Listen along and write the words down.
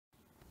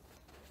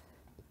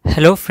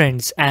Hello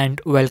friends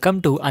and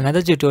welcome to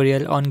another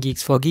tutorial on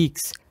Geeks for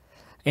Geeks.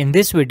 In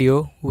this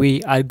video,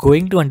 we are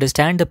going to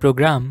understand the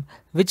program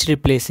which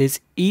replaces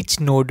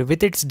each node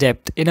with its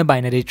depth in a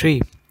binary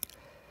tree.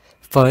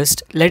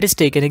 First, let us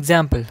take an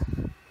example.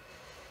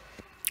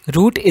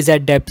 Root is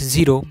at depth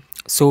 0,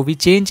 so we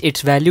change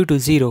its value to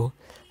 0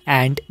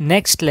 and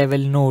next level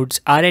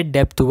nodes are at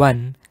depth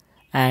 1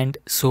 and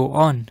so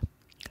on.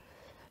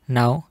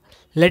 Now,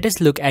 let us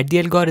look at the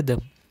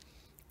algorithm.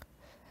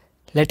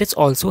 Let us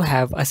also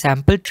have a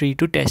sample tree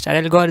to test our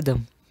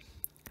algorithm.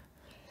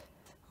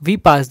 We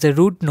pass the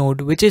root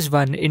node which is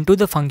 1 into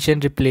the function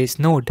replace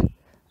node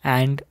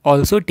and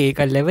also take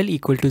a level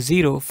equal to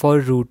 0 for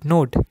root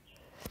node.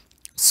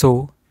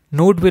 So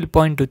node will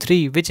point to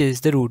 3 which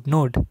is the root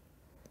node.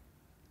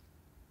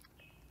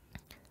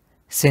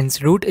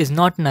 Since root is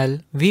not null,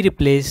 we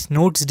replace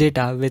node's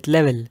data with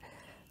level.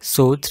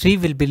 So 3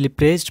 will be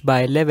replaced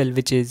by level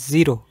which is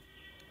 0.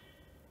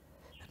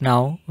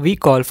 Now we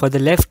call for the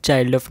left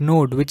child of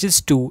node which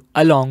is 2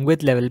 along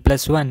with level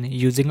plus 1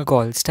 using a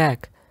call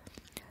stack.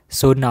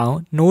 So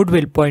now node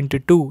will point to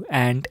 2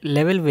 and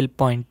level will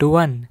point to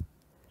 1.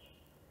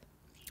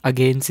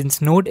 Again,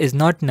 since node is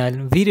not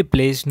null, we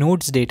replace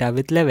node's data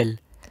with level.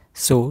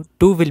 So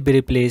 2 will be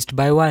replaced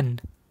by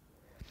 1.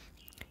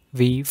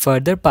 We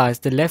further pass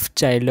the left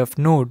child of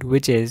node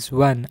which is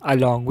 1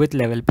 along with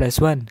level plus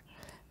 1.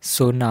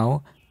 So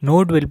now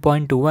node will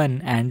point to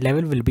 1 and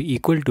level will be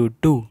equal to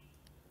 2.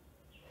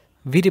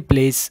 We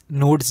replace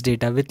node's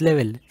data with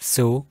level,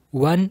 so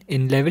 1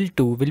 in level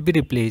 2 will be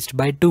replaced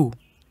by 2.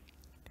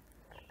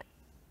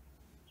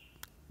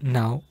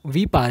 Now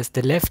we pass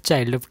the left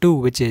child of 2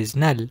 which is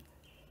null.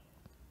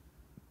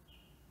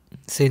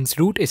 Since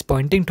root is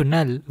pointing to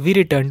null, we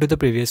return to the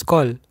previous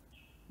call.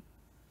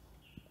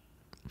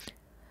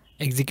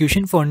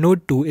 Execution for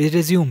node 2 is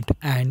resumed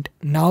and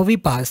now we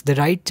pass the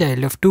right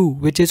child of 2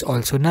 which is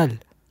also null.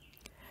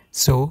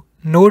 So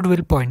node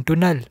will point to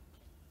null.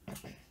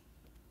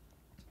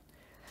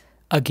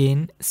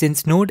 Again,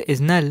 since node is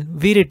null,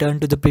 we return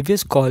to the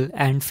previous call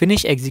and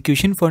finish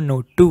execution for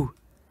node 2.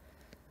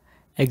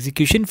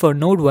 Execution for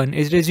node 1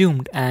 is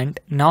resumed and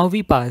now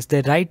we pass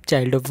the right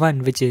child of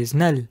 1 which is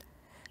null.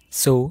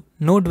 So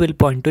node will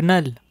point to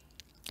null.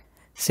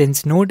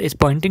 Since node is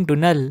pointing to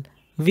null,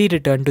 we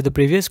return to the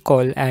previous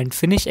call and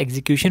finish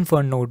execution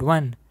for node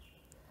 1.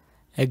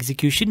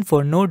 Execution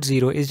for node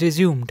 0 is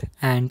resumed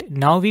and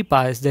now we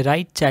pass the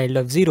right child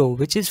of 0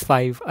 which is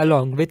 5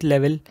 along with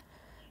level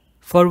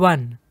for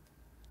 1.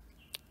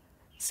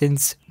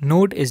 Since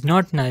node is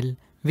not null,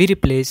 we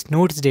replace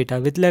node's data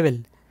with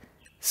level.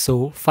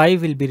 So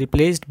 5 will be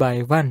replaced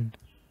by 1.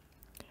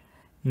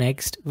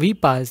 Next, we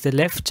pass the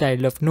left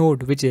child of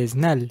node which is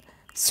null.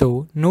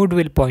 So node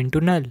will point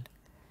to null.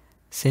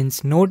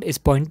 Since node is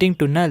pointing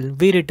to null,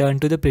 we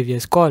return to the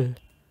previous call.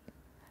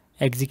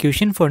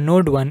 Execution for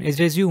node 1 is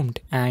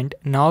resumed and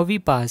now we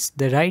pass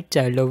the right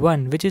child of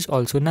 1 which is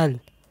also null.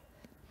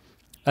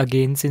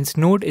 Again, since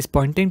node is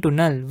pointing to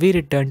null, we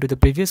return to the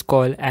previous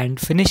call and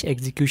finish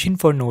execution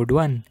for node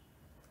 1.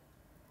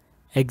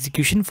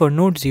 Execution for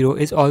node 0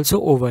 is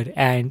also over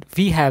and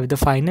we have the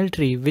final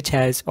tree which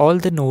has all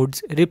the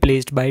nodes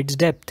replaced by its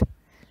depth.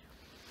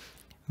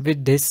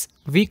 With this,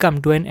 we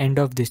come to an end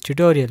of this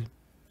tutorial.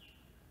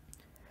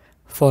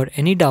 For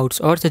any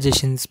doubts or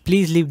suggestions,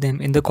 please leave them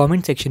in the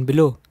comment section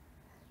below.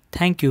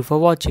 Thank you for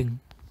watching.